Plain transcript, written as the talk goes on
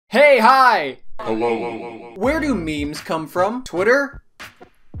Hey, hi! Hello. Where do memes come from? Twitter?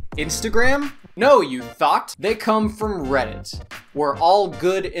 Instagram? No, you thought. They come from Reddit, where all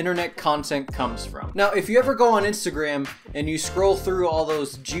good internet content comes from. Now, if you ever go on Instagram and you scroll through all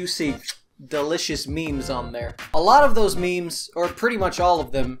those juicy, delicious memes on there, a lot of those memes, or pretty much all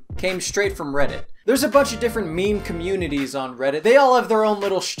of them, came straight from Reddit. There's a bunch of different meme communities on Reddit. They all have their own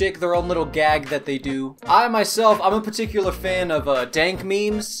little shtick, their own little gag that they do. I'm a particular fan of dank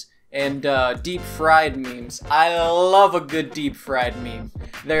memes and deep fried memes. I love a good deep fried meme.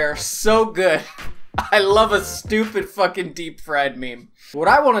 They're so good. I love a stupid fucking deep fried meme. What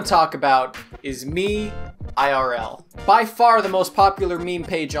I want to talk about is Me IRL. By far the most popular meme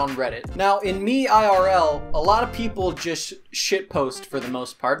page on Reddit. Now, in Me IRL, a lot of people just shitpost for the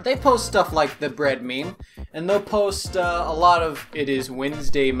most part. They post stuff like the bread meme, and they'll post a lot of "It is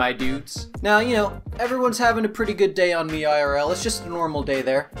Wednesday, my dudes." Now, you know, everyone's having a pretty good day on Me IRL. It's just a normal day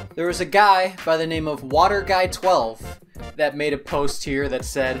there. There was a guy by the name of Waterguy12 that made a post here that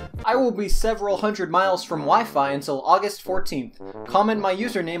said, "I will be several hundred miles from Wi-Fi until August 14th. Comment my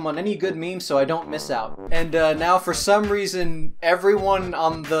username on any good meme so I don't miss out." And now for some reason, everyone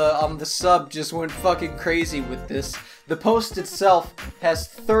on the sub just went fucking crazy with this. The post itself has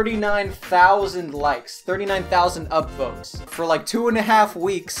 39,000 likes, 39,000 upvotes. For like 2.5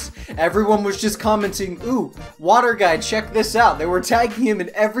 weeks, everyone was just commenting, "Ooh, Water Guy, check this out." They were tagging him in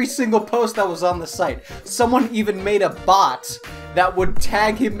every single post that was on the site. Someone even made a bot that would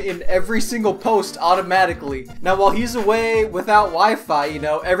tag him in every single post automatically. Now, while he's away without Wi-Fi, you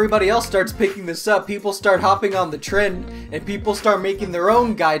know, everybody else starts picking this up. People start hopping on the trend, and people start making their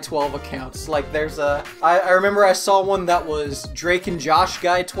own Guy12 accounts. Like, there's a... I remember I saw one that was Drake and Josh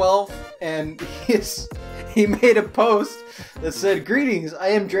Guy12, and he made a post that said, "Greetings, I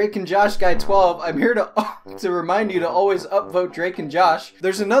am Drake and Josh Guy12. I'm here to remind you to always upvote Drake and Josh."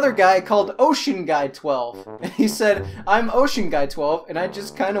 There's another guy called Ocean Guy12, and he said, "I'm Ocean Guy12, and I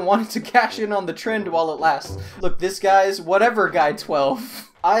just kind of wanted to cash in on the trend while it lasts. Look, this guy's whatever Guy12.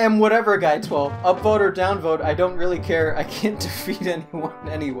 I am whatever Guy12. Upvote or downvote, I don't really care. I can't defeat anyone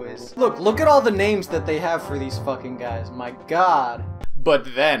anyways." Look at all the names that they have for these fucking guys. My god.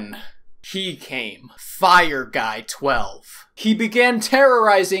 But then he came. Fire Guy12. He began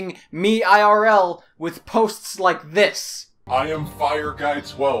terrorizing Me IRL with posts like this. I am Fire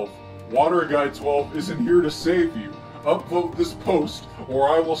Guy12. Water Guy12 isn't here to save you. Upvote this post or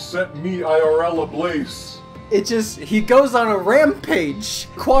I will set Me IRL ablaze. He goes on a rampage,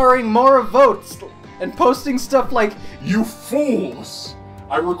 acquiring more votes and posting stuff like, "You fools!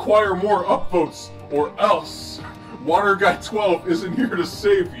 I require more upvotes or else. Water Guy12 isn't here to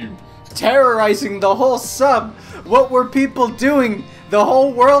save you." Terrorizing the whole sub. What were people doing? The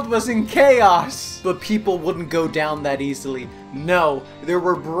whole world was in chaos. But people wouldn't go down that easily. No, there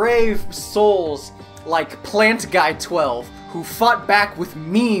were brave souls like Plant Guy 12 who fought back with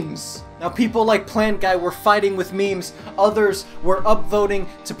memes. Now, people like Plant Guy were fighting with memes. Others were upvoting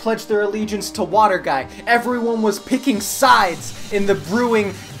to pledge their allegiance to Water Guy. Everyone was picking sides in the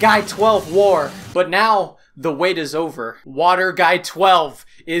brewing Guy12 war. But now, the wait is over. Waterguy12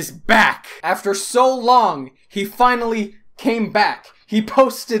 is back. After so long, he finally came back. He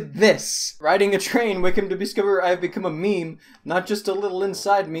posted this. "Riding a train, wake him to discover I have become a meme. Not just a little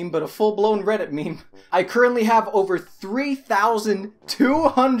inside meme, but a full-blown Reddit meme. I currently have over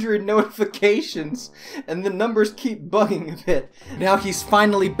 3,200 notifications, and the numbers keep bugging a bit. Now he's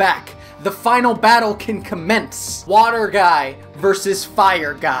finally back. The final battle can commence. Water Guy versus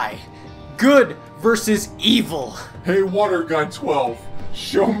Fire Guy. Good versus evil." Hey Water Guy12,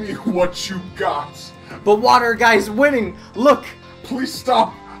 show me what you got. But Water Guy's winning. Look. Please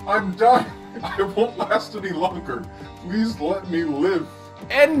stop. I'm dying. I won't last any longer. Please let me live.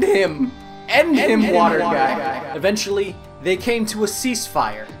 End him. End him, Water Guy. Eventually, they came to a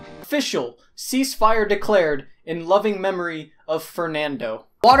ceasefire. Official ceasefire declared in loving memory of Fernando.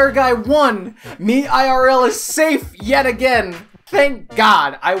 Water Guy won. Me IRL is safe yet again. Thank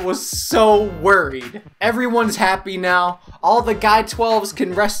God. I was so worried. Everyone's happy now. All the Guy12s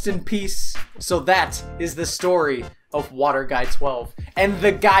can rest in peace. So that is the story of Waterguy12 and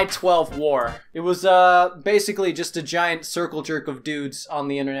the Guy12 War. It was basically just a giant circle jerk of dudes on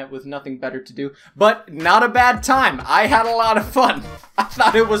the internet with nothing better to do, but not a bad time. I had a lot of fun. I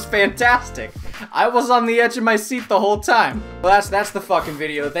thought it was fantastic. I was on the edge of my seat the whole time. Well, that's the fucking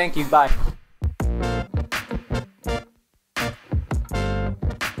video. Thank you. Bye.